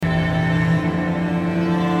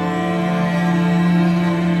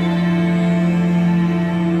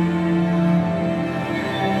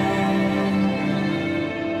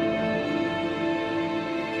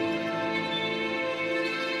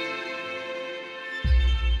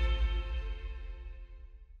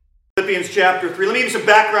Philippians chapter 3. Let me give you some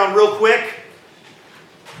background real quick.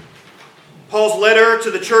 Paul's letter to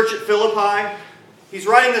the church at Philippi. He's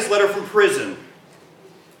writing this letter from prison.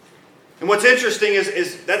 And what's interesting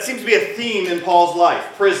is that seems to be a theme in Paul's life,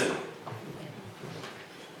 prison.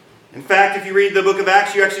 In fact, if you read the book of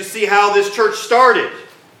Acts, you actually see how this church started.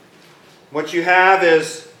 What you have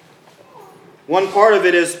is, one part of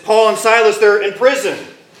it is Paul and Silas, they're in prison.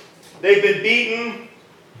 They've been beaten,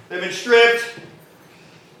 they've been stripped,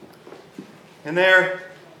 and they're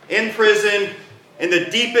in prison in the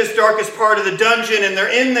deepest, darkest part of the dungeon, and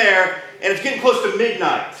they're in there, and it's getting close to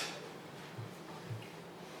midnight.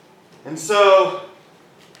 And so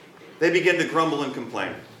they begin to grumble and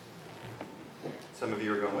complain. Some of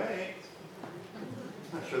you are going, wait,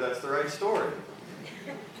 I'm not sure that's the right story.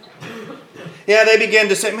 Yeah, they begin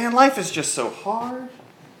to say, man, life is just so hard.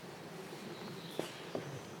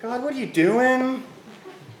 God, what are you doing?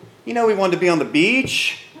 You know we wanted to be on the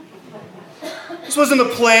beach. This wasn't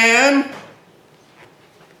the plan.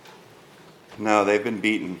 No, they've been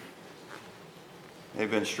beaten.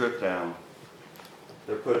 They've been stripped down.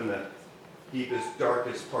 They're put in the deepest,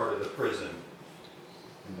 darkest part of the prison.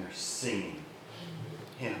 And they're singing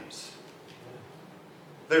hymns.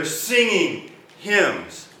 They're singing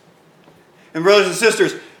hymns. And brothers and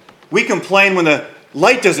sisters, we complain when the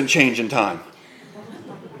light doesn't change in time.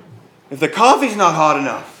 If the coffee's not hot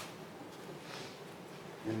enough.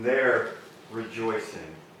 And they're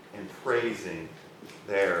rejoicing and praising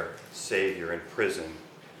their Savior in prison.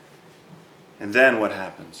 And then what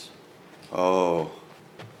happens? Oh,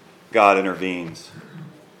 God intervenes.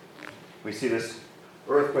 We see this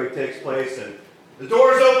earthquake takes place and the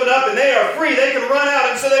doors open up and they are free. They can run out,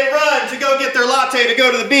 and so they run to go get their latte to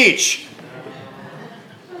go to the beach.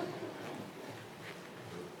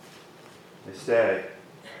 They stay.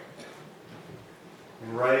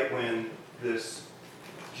 And right when this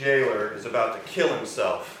jailer is about to kill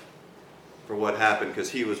himself for what happened because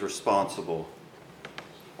he was responsible,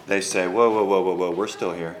 they say, whoa, we're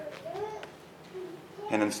still here.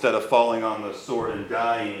 And instead of falling on the sword and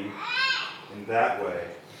dying in that way,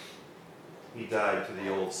 he died to the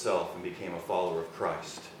old self and became a follower of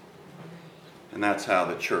Christ. And that's how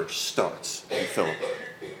the church starts in Philippi.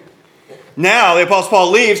 Now, the Apostle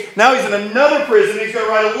Paul leaves. Now he's in another prison. He's going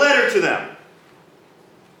to write a letter to them.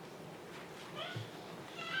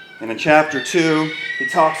 And in chapter 2, he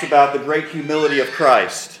talks about the great humility of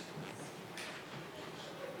Christ.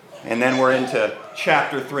 And then we're into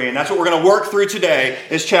chapter 3. And that's what we're going to work through today,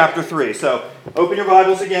 is chapter 3. So open your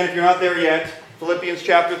Bibles again if you're not there yet. Philippians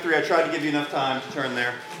chapter 3. I tried to give you enough time to turn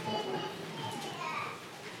there.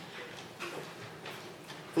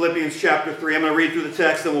 Philippians chapter 3. I'm going to read through the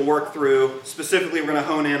text and we'll work through. Specifically, we're going to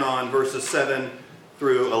hone in on verses 7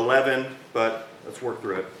 through 11. But let's work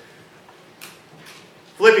through it.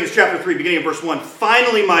 Philippians chapter 3, beginning of verse 1.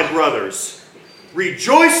 Finally, my brothers,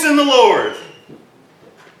 rejoice in the Lord.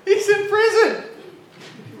 He's in prison.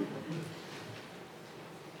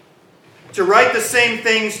 To write the same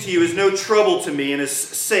things to you is no trouble to me and is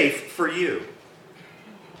safe for you.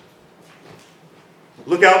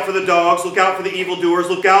 Look out for the dogs, look out for the evildoers,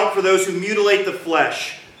 look out for those who mutilate the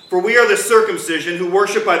flesh. For we are the circumcision who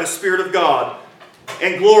worship by the Spirit of God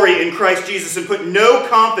and glory in Christ Jesus and put no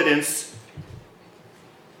confidence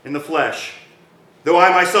in the flesh. Though I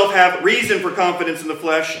myself have reason for confidence in the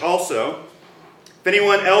flesh also. If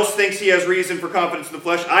anyone else thinks he has reason for confidence in the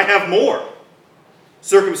flesh, I have more.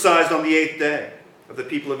 Circumcised on the 8th day, of the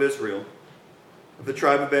people of Israel, of the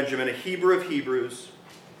tribe of Benjamin, a Hebrew of Hebrews.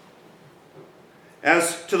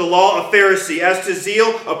 As to the law, a Pharisee. As to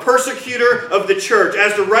zeal, a persecutor of the church.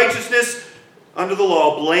 As to righteousness, under the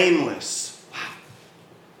law, blameless. Wow.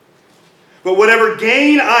 But whatever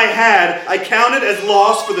gain I had, I counted as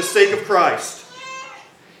loss for the sake of Christ.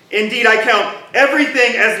 Indeed, I count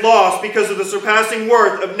everything as loss because of the surpassing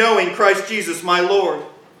worth of knowing Christ Jesus, my Lord.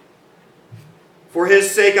 For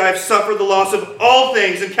his sake I have suffered the loss of all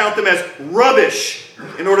things and count them as rubbish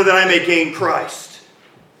in order that I may gain Christ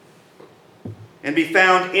and be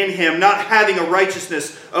found in him, not having a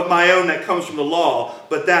righteousness of my own that comes from the law,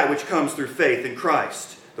 but that which comes through faith in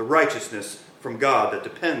Christ, the righteousness from God that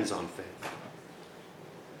depends on faith.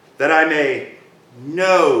 That I may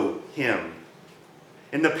know him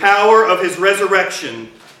in the power of his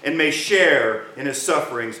resurrection and may share in his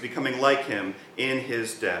sufferings, becoming like him in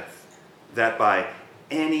his death, that by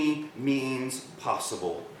any means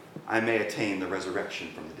possible I may attain the resurrection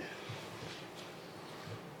from the dead.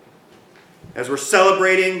 As we're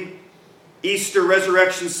celebrating Easter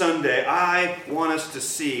Resurrection Sunday, I want us to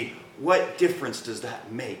see what difference does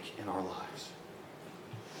that make in our lives.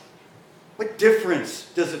 What difference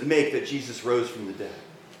does it make that Jesus rose from the dead?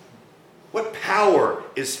 power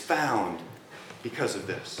is found because of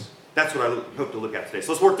this. That's what I hope to look at today.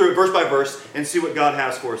 So let's work through it verse by verse and see what God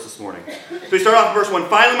has for us this morning. So we start off in verse 1.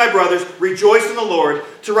 Finally, my brothers, rejoice in the Lord.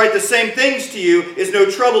 To write the same things to you is no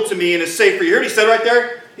trouble to me and is safe for you. You heard what he said right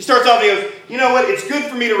there? He starts off and he goes, you know what? It's good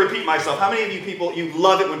for me to repeat myself. How many of you people, you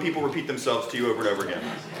love it when people repeat themselves to you over and over again?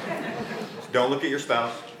 Don't look at your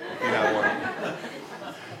spouse. You have one.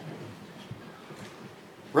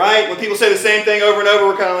 Right? When people say the same thing over and over,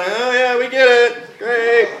 we're kind of like, oh yeah, we get it.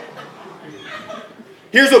 Great.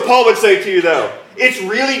 Here's what Paul would say to you, though. It's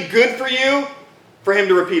really good for you for him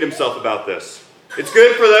to repeat himself about this. It's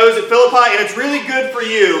good for those at Philippi, and it's really good for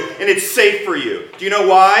you, and it's safe for you. Do you know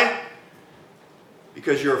why?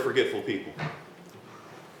 Because you're a forgetful people.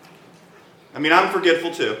 I mean, I'm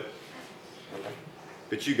forgetful too.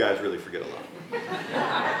 But you guys really forget a lot.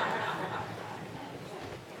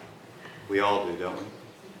 We all do, don't we?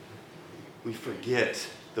 We forget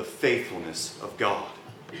the faithfulness of God.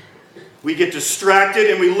 We get distracted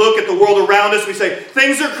and we look at the world around us. We say,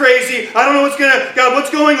 things are crazy. I don't know what's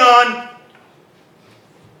going on.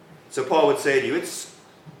 So Paul would say to you, it's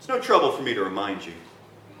no trouble for me to remind you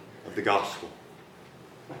of the gospel.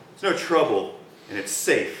 It's no trouble and it's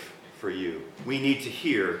safe for you. We need to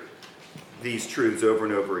hear these truths over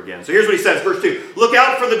and over again. So here's what he says, verse 2. Look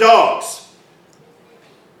out for the dogs.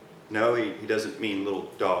 No, he doesn't mean little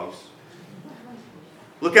dogs.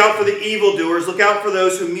 Look out for the evildoers. Look out for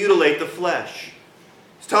those who mutilate the flesh.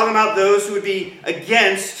 He's talking about those who would be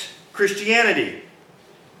against Christianity. It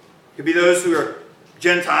could be those who are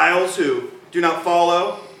Gentiles who do not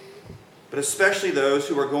follow, but especially those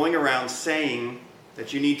who are going around saying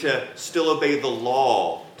that you need to still obey the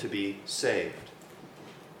law to be saved.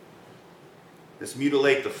 This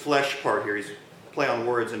mutilate the flesh part here, he's play on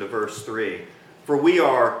words into verse 3. For we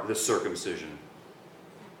are the circumcision.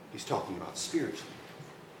 He's talking about spiritually.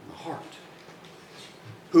 The heart,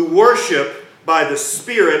 who worship by the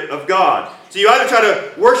Spirit of God. So you either try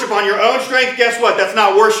to worship on your own strength, guess what? That's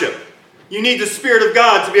not worship. You need the Spirit of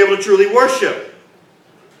God to be able to truly worship.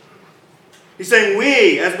 He's saying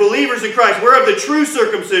we, as believers in Christ, we're of the true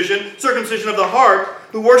circumcision of the heart,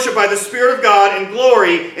 who worship by the Spirit of God in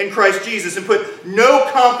glory in Christ Jesus and put no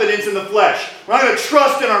confidence in the flesh. We're not going to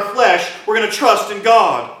trust in our flesh, we're going to trust in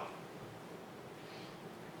God.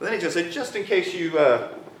 But then he's going to say, just in case you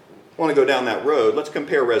want to go down that road, let's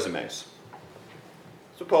compare resumes.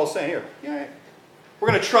 That's what Paul's saying here. Yeah, we're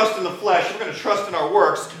going to trust in the flesh. We're going to trust in our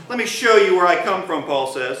works. Let me show you where I come from, Paul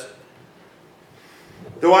says.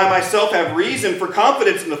 Though I myself have reason for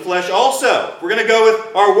confidence in the flesh also. We're going to go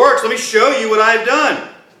with our works. Let me show you what I've done.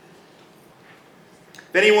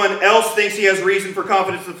 If anyone else thinks he has reason for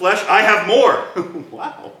confidence in the flesh, I have more.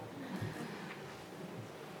 Wow.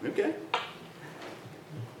 Okay.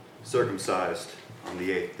 Circumcised on the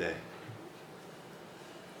 8th day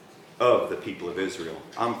of the people of Israel.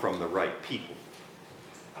 I'm from the right people.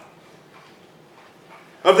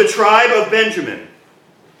 Of the tribe of Benjamin.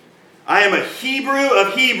 I am a Hebrew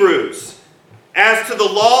of Hebrews. As to the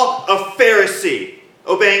law, a Pharisee,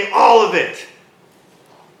 obeying all of it.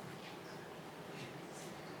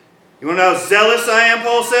 You want to know how zealous I am,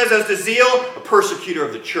 Paul says? As to zeal, a persecutor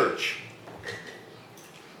of the church.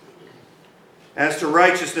 As to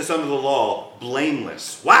righteousness under the law,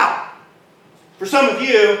 blameless. Wow! For some of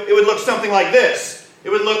you, it would look something like this. It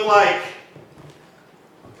would look like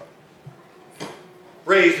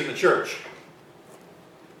raised in the church.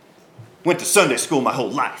 Went to Sunday school my whole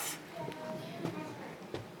life.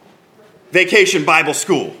 Vacation Bible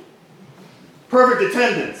school. Perfect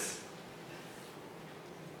attendance.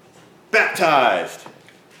 Baptized.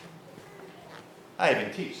 I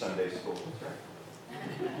even teach Sunday school.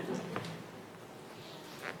 That's right.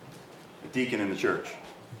 A deacon in the church.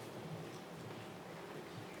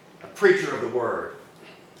 A preacher of the word.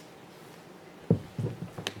 A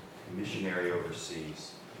missionary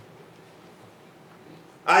overseas.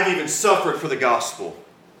 I've even suffered for the gospel.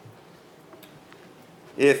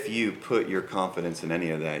 If you put your confidence in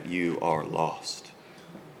any of that, you are lost.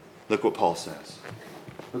 Look what Paul says.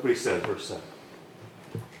 Look what he says, verse 7.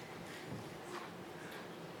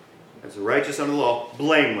 As the righteous under the law,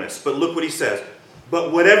 blameless. But look what he says.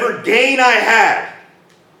 But whatever gain I had,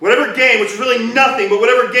 whatever gain, which is really nothing, but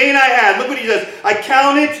whatever gain I had, look what he says. I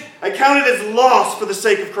count it as loss for the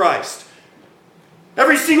sake of Christ.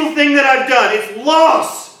 Every single thing that I've done, it's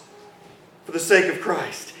loss for the sake of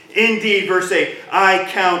Christ. Indeed, verse 8, I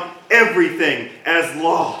count everything as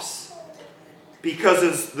loss because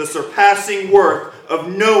of the surpassing worth of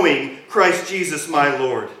knowing Christ Jesus my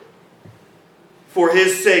Lord. For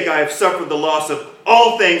his sake I have suffered the loss of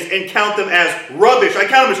all things and count them as rubbish. I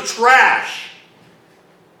count them as trash.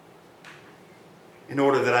 in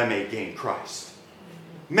order that I may gain Christ.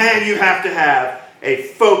 Man, you have to have a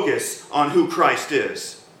focus on who Christ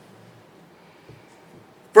is.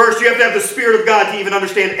 First, you have to have the Spirit of God to even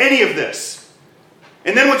understand any of this.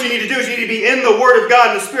 And then what you need to do is you need to be in the Word of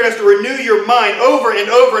God, and the Spirit has to renew your mind over and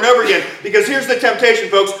over and over again. Because here's the temptation,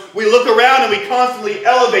 folks. We look around and we constantly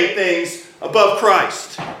elevate things above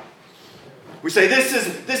Christ. We say, this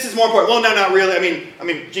is more important. Well, no, not really. I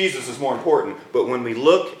mean, Jesus is more important. But when we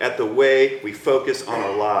look at the way we focus on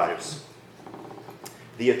our lives,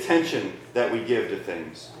 the attention that we give to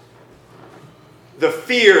things, the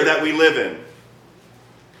fear that we live in,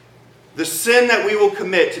 the sin that we will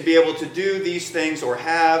commit to be able to do these things or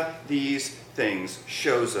have these things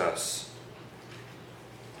shows us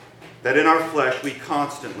that in our flesh we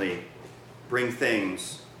constantly bring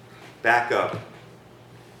things back up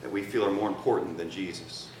that we feel are more important than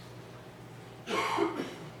Jesus.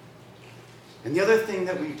 And the other thing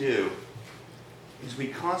that we do is we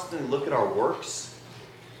constantly look at our works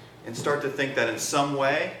and start to think that in some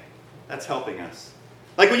way that's helping us.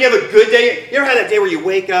 Like when you have a good day, you ever had that day where you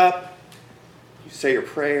wake up, you say your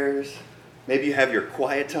prayers, maybe you have your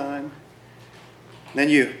quiet time, and then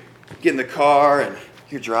you get in the car and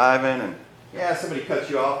you're driving and somebody cuts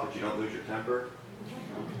you off, but you don't lose your temper.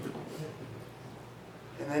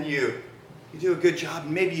 And then you do a good job,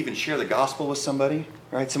 maybe even share the gospel with somebody,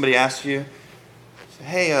 right? Somebody asks you, say,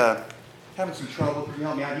 hey, having some trouble, can you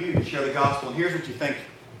help me out? You even share the gospel, and here's what you think.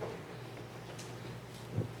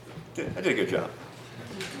 I did a good job.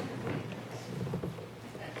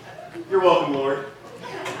 You're welcome, Lord.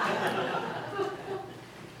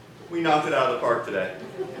 We knocked it out of the park today.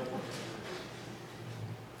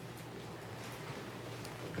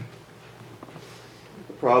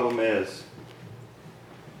 The problem is,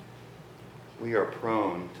 we are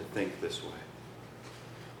prone to think this way.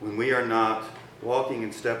 When we are not walking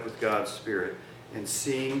in step with God's Spirit and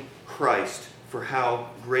seeing Christ for how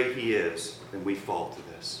great He is, then we fall to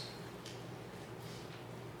this.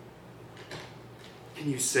 Can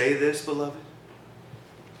you say this, beloved?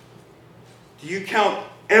 Do you count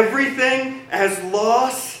everything as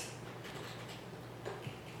loss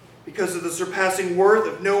because of the surpassing worth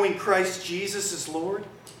of knowing Christ Jesus as Lord?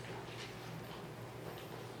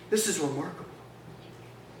 This is remarkable.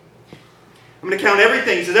 I'm going to count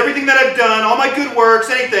everything. He says, everything that I've done, all my good works,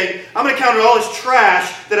 anything, I'm going to count it all as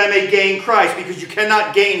trash that I may gain Christ, because you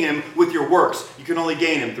cannot gain Him with your works. You can only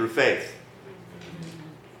gain Him through faith.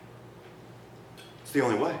 It's the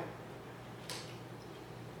only way.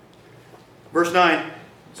 Verse 9.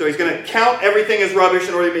 So he's going to count everything as rubbish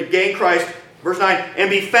in order to gain Christ. Verse 9. And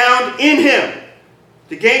be found in Him.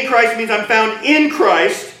 To gain Christ means I'm found in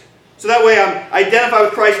Christ. So that way I'm identified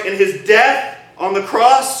with Christ in His death on the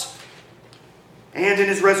cross and in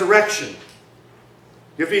His resurrection.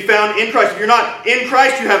 You have to be found in Christ. If you're not in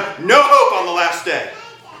Christ, you have no hope on the last day,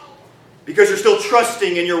 because you're still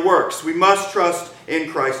trusting in your works. We must trust in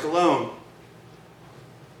Christ alone.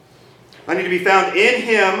 I need to be found in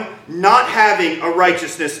Him, not having a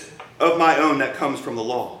righteousness of my own that comes from the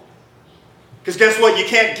law. Because guess what? You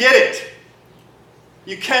can't get it.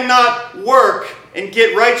 You cannot work and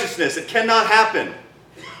get righteousness. It cannot happen.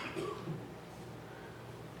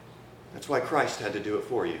 That's why Christ had to do it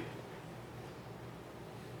for you.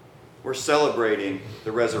 We're celebrating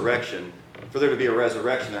the resurrection. For there to be a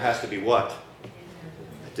resurrection, there has to be what?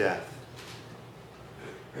 A death.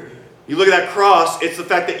 You look at that cross, it's the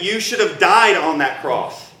fact that you should have died on that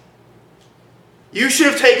cross. You should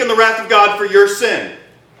have taken the wrath of God for your sin.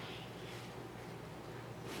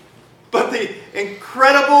 But the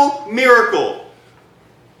incredible miracle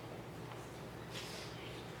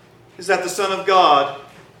is that the Son of God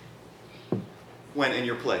went in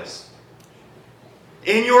your place.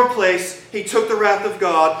 In your place, He took the wrath of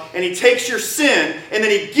God, and He takes your sin, and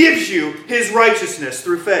then He gives you His righteousness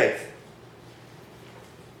through faith.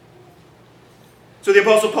 So the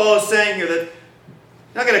Apostle Paul is saying here that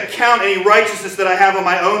I'm not going to count any righteousness that I have on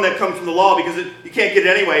my own that comes from the law, because you can't get it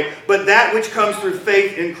anyway, but that which comes through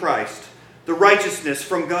faith in Christ. The righteousness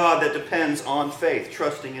from God that depends on faith,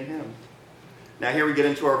 trusting in Him. Now here we get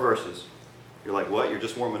into our verses. You're like, what? You're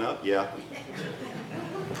just warming up? Yeah.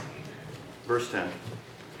 Verse 10.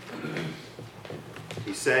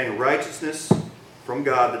 He's saying righteousness from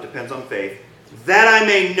God that depends on faith, that I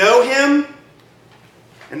may know Him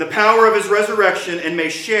and the power of His resurrection, and may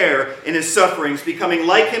share in His sufferings, becoming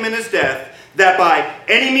like Him in His death, that by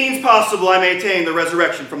any means possible I may attain the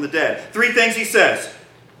resurrection from the dead. 3 things he says.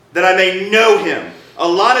 That I may know Him. A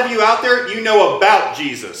lot of you out there, you know about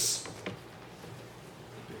Jesus.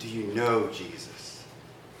 But do you know Jesus?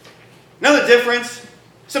 Know the difference?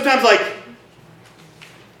 Sometimes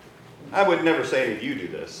I would never say any of you do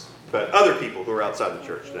this, but other people who are outside the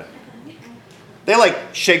church today. They like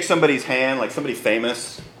shake somebody's hand, like somebody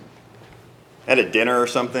famous, at a dinner or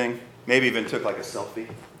something. Maybe even took like a selfie.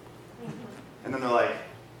 And then they're like,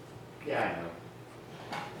 yeah, I know.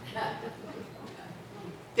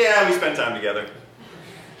 Yeah, we spent time together.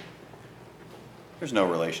 There's no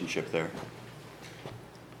relationship there.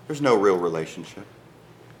 There's no real relationship.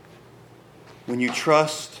 When you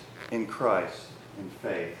trust in Christ in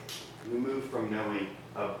faith, you move from knowing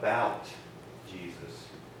about Jesus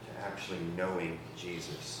to actually knowing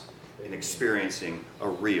Jesus and experiencing a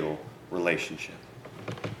real relationship.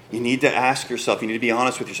 You need to ask yourself, you need to be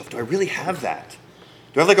honest with yourself, do I really have that?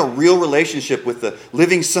 Do I have like a real relationship with the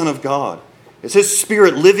living Son of God? Is His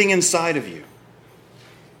Spirit living inside of you?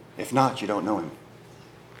 If not, you don't know Him.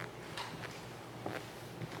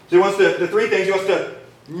 So He wants to, the three things, He wants to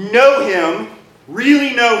know Him,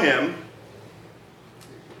 really know Him,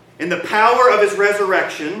 in the power of His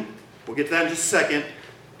resurrection. We'll get to that in just a second.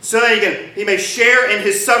 So that He may share in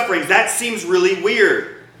His sufferings. That seems really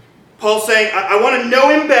weird. Paul's saying, I want to know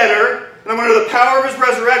Him better, and I want to know the power of His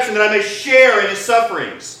resurrection that I may share in His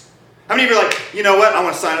sufferings. How many of you are like, you know what, I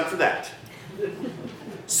want to sign up for that?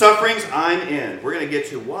 Sufferings, I'm in. We're going to get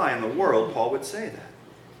to why in the world Paul would say that.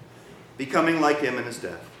 Becoming like Him in His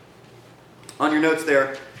death. On your notes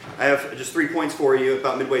there, I have just 3 points for you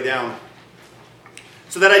about midway down.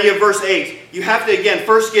 So that idea of verse 8, you have to, again,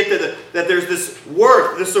 first get to that there's this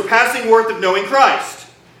worth, this surpassing worth of knowing Christ.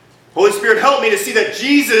 Holy Spirit, help me to see that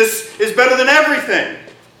Jesus is better than everything.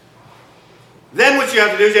 Then what you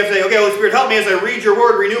have to do is you have to say, okay, Holy Spirit, help me as I read your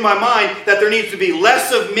word, renew my mind, that there needs to be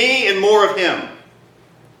less of me and more of Him.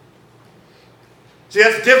 See,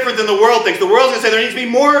 that's different than the world thinks. The world's going to say there needs to be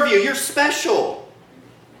more of you. You're special.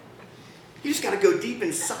 You just got to go deep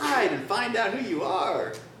inside and find out who you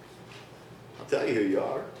are. I'll tell you who you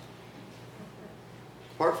are.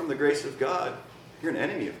 Apart from the grace of God, you're an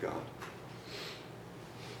enemy of God.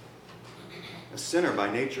 A sinner by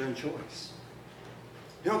nature and choice.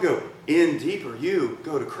 You don't go in deeper, you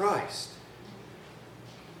go to Christ.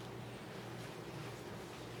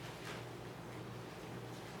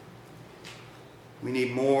 We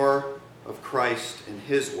need more of Christ and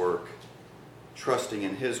His work, trusting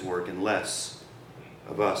in His work, and less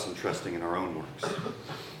of us and trusting in our own works.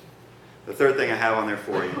 The third thing I have on there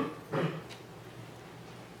for you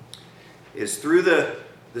is through the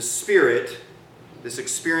Spirit, this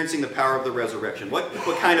experiencing the power of the resurrection. What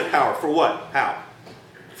kind of power? For what? How?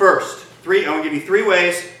 First, I want to give you 3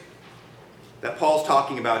 ways that Paul's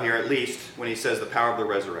talking about here, at least, when he says the power of the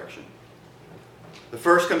resurrection. The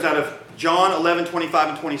first comes out of John 11:25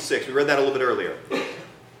 and 26. We read that a little bit earlier.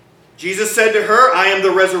 Jesus said to her, I am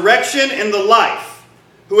the resurrection and the life.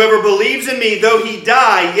 Whoever believes in me, though he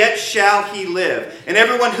die, yet shall he live. And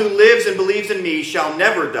everyone who lives and believes in me shall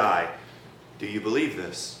never die. Do you believe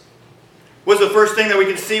this? What's the first thing that we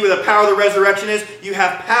can see with the power of the resurrection is? You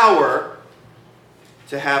have power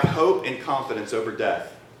to have hope and confidence over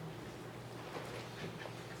death.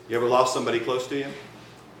 You ever lost somebody close to you?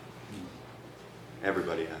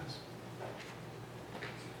 Everybody has.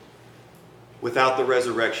 Without the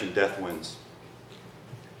resurrection, death wins.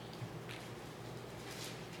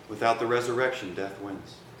 Without the resurrection, death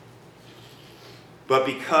wins. But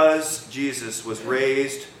because Jesus was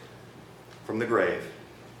raised from the grave,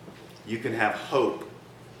 you can have hope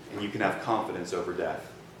and you can have confidence over death.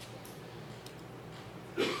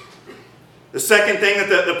 The second thing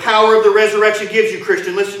that the power of the resurrection gives you,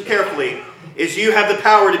 Christian, listen carefully, is you have the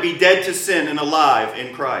power to be dead to sin and alive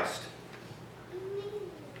in Christ.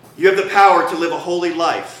 You have the power to live a holy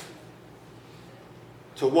life,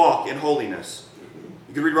 to walk in holiness.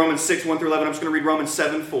 You can read Romans 6, 1 through 11. I'm just going to read Romans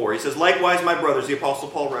 7, 4. He says, likewise, my brothers, the Apostle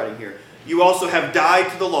Paul writing here, you also have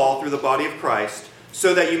died to the law through the body of Christ,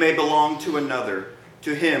 so that you may belong to another,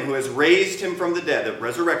 to Him who has raised Him from the dead, the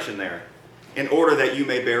resurrection there, in order that you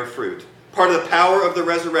may bear fruit. Part of the power of the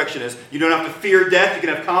resurrection is you don't have to fear death. You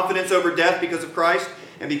can have confidence over death because of Christ.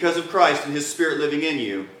 And because of Christ and His Spirit living in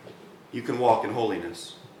you, you can walk in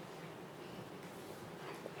holiness.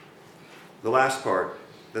 The last part,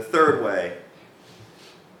 the third way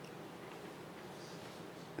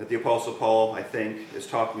that the Apostle Paul, I think, is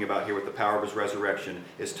talking about here with the power of his resurrection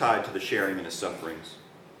is tied to the sharing in his sufferings.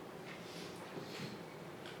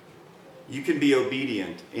 You can be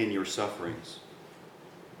obedient in your sufferings.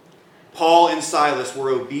 Paul and Silas were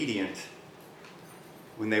obedient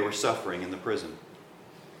when they were suffering in the prison.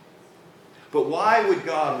 But why would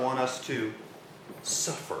God want us to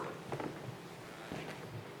suffer?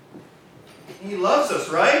 He loves us,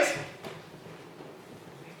 right?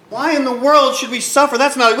 Why in the world should we suffer?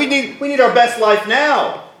 That's not. We need our best life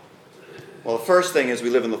now. Well, the first thing is we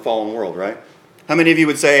live in the fallen world, right? How many of you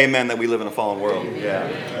would say amen that we live in a fallen world? Yeah,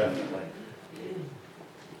 definitely.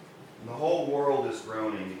 The whole world is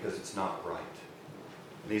groaning because it's not right.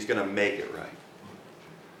 And he's going to make it right.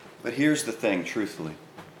 But here's the thing, truthfully.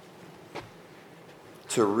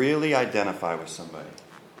 To really identify with somebody,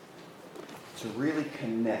 to really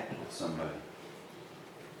connect with somebody,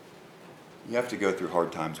 you have to go through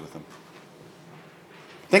hard times with them.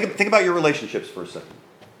 Think about your relationships for a second.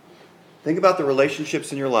 Think about the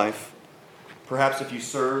relationships in your life. Perhaps if you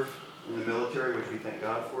serve in the military, which we thank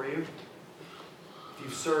God for you, if you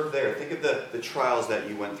serve there, think of the trials that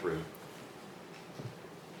you went through.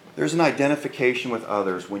 There's an identification with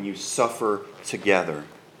others when you suffer together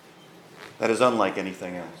that is unlike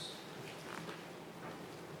anything else.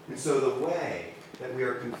 And so the way that we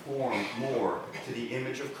are conformed more to the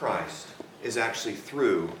image of Christ is actually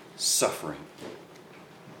through suffering.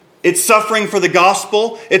 It's suffering for the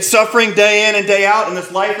gospel. It's suffering day in and day out in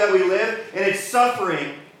this life that we live. And it's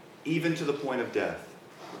suffering even to the point of death.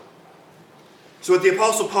 So what the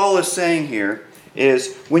Apostle Paul is saying here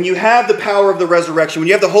is when you have the power of the resurrection, when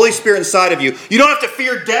you have the Holy Spirit inside of you, you don't have to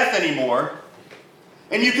fear death anymore.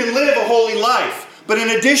 And you can live a holy life. But in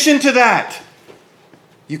addition to that,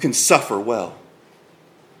 you can suffer well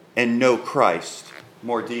and know Christ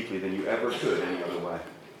more deeply than you ever could any other way.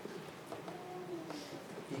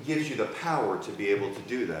 He gives you the power to be able to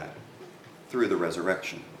do that through the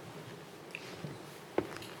resurrection.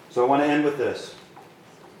 So I want to end with this.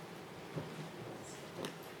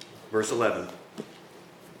 Verse 11.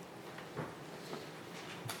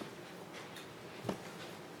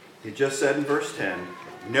 He just said in verse 10,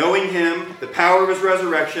 knowing him, the power of his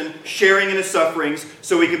resurrection, sharing in his sufferings,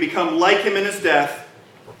 so we can become like him in his death,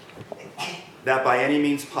 that by any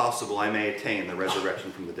means possible I may attain the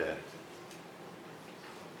resurrection from the dead.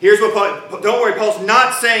 Here's what Paul, don't worry, Paul's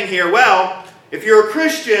not saying here, well, if you're a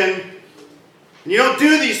Christian and you don't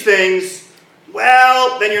do these things,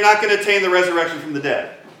 well, then you're not going to attain the resurrection from the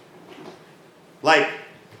dead. Like,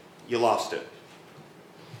 you lost it.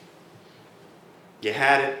 You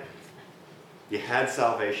had it. You had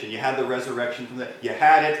salvation. You had the resurrection from the dead. You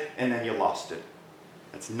had it, and then you lost it.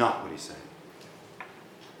 That's not what he's saying.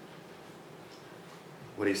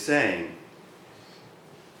 What he's saying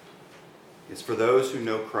is for those who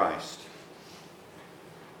know Christ,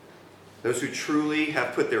 those who truly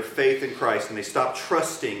have put their faith in Christ and they stop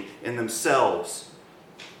trusting in themselves,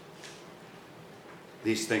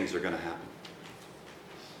 these things are going to happen.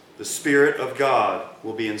 The Spirit of God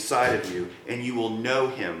will be inside of you and you will know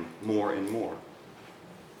him more and more.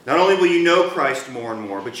 Not only will you know Christ more and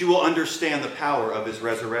more, but you will understand the power of his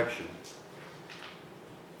resurrection.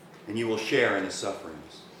 And you will share in his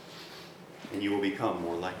sufferings. And you will become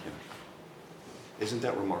more like him. Isn't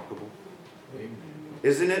that remarkable? Amen.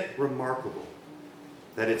 Isn't it remarkable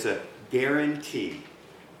that it's a guarantee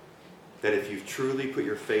that if you've truly put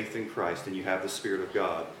your faith in Christ and you have the Spirit of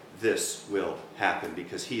God, this will happen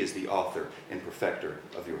because he is the author and perfecter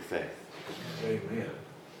of your faith. Amen.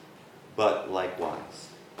 But likewise,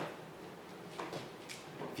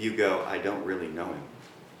 if you go, I don't really know him.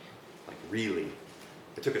 Like really.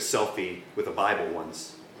 I took a selfie with a Bible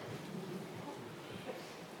once.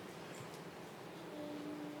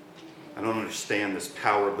 I don't understand this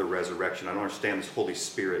power of the resurrection. I don't understand this Holy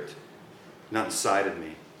Spirit not inside of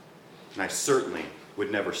me. And I certainly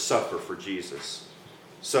would never suffer for Jesus.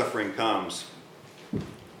 Suffering comes,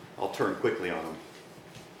 I'll turn quickly on him.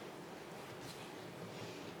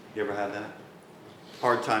 You ever had that?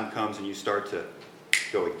 Hard time comes and you start to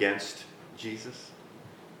go against Jesus,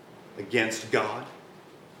 against God.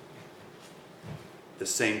 At the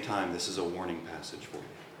same time, this is a warning passage for you.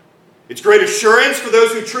 It's great assurance for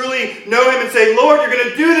those who truly know him and say, Lord, you're going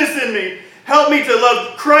to do this in me. Help me to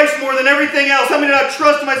love Christ more than everything else. Help me to not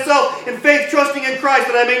trust myself in faith, trusting in Christ,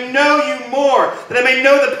 that I may know you more, that I may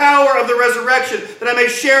know the power of the resurrection, that I may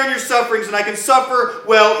share in your sufferings, and I can suffer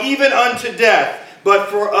well even unto death. But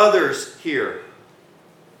for others here,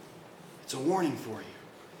 it's a warning for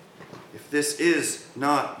you. If this is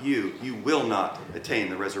not you, you will not attain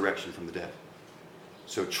the resurrection from the dead.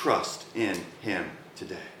 So trust in him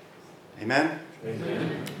today. Amen?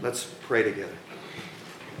 Amen. Let's pray together.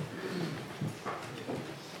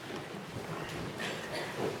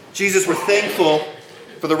 Jesus, we're thankful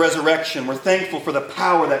for the resurrection. We're thankful for the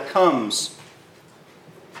power that comes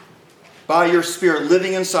by your Spirit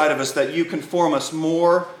living inside of us, that you conform us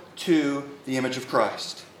more to the image of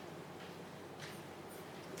Christ.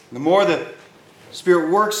 The more the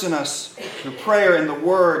Spirit works in us through prayer and the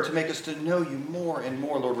Word to make us to know you more and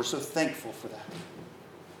more, Lord, we're so thankful for that.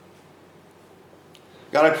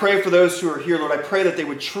 God, I pray for those who are here, Lord. I pray that they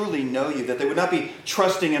would truly know you, that they would not be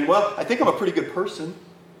trusting in, well, I think I'm a pretty good person.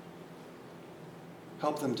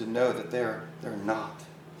 Help them to know that they're not.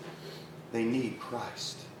 They need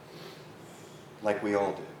Christ, like we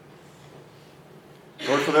all do.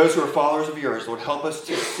 Lord, for those who are followers of yours, Lord, help us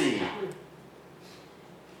to see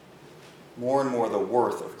more and more the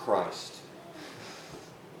worth of Christ.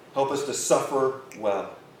 Help us to suffer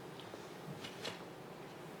well.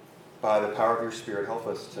 By the power of your Spirit, help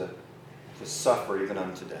us to suffer even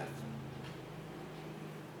unto death.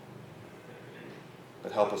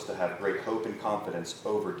 But help us to have great hope and confidence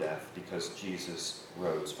over death because Jesus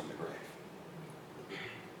rose from the grave.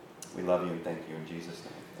 We love you and thank you in Jesus'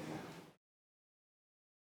 name.